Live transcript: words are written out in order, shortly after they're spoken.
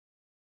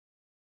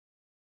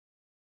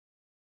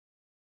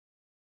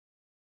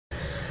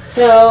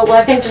So, well,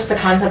 I think just the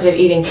concept of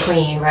eating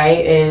clean,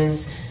 right,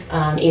 is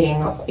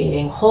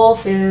eating whole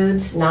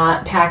foods,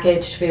 not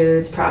packaged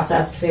foods,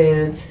 processed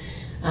foods.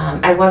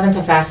 I wasn't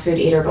a fast food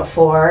eater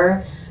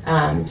before, so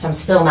I'm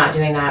still not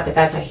doing that, but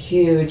that's a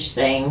huge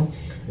thing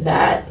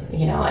that,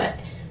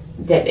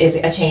 that is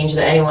a change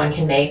that anyone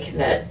can make,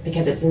 that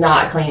because it's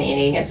not clean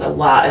eating, it's a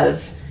lot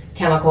of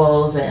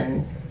chemicals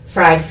and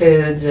fried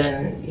foods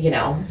and,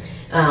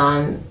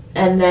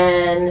 and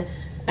then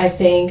I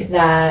think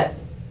that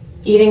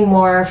eating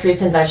more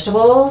fruits and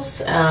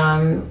vegetables,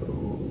 a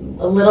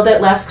little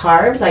bit less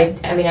carbs.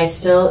 I mean, I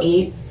still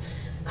eat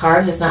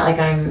carbs. It's not like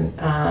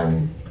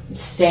I'm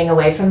staying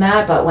away from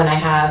that, but when I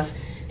have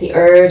the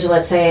urge,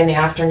 let's say in the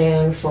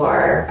afternoon,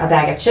 for a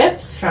bag of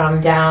chips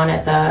from down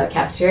at the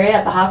cafeteria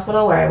at the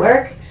hospital where I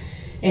work,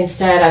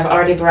 instead I've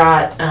already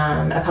brought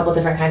a couple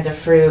different kinds of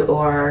fruit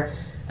or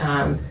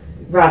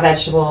raw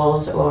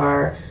vegetables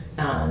or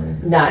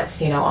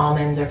nuts,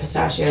 almonds or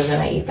pistachios,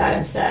 and I eat that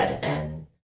instead. And